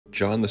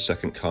John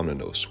II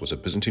Komnenos was a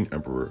Byzantine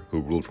emperor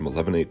who ruled from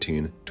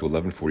 1118 to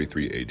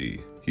 1143 AD.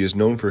 He is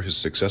known for his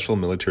successful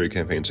military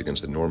campaigns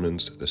against the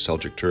Normans, the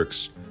Seljuk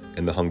Turks,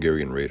 and the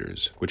Hungarian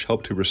raiders, which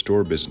helped to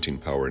restore Byzantine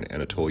power in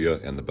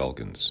Anatolia and the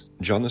Balkans.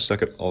 John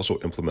II also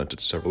implemented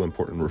several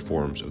important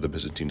reforms of the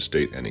Byzantine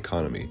state and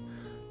economy,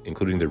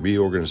 including the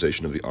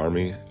reorganization of the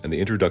army and the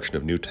introduction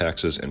of new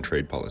taxes and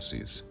trade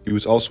policies. He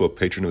was also a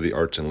patron of the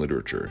arts and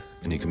literature,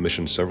 and he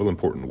commissioned several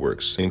important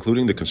works,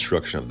 including the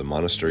construction of the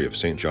monastery of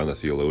St. John the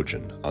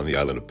Theologian on the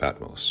island of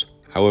Patmos.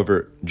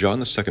 However, John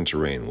II's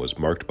reign was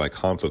marked by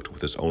conflict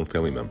with his own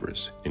family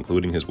members,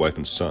 including his wife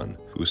and son,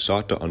 who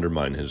sought to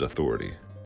undermine his authority.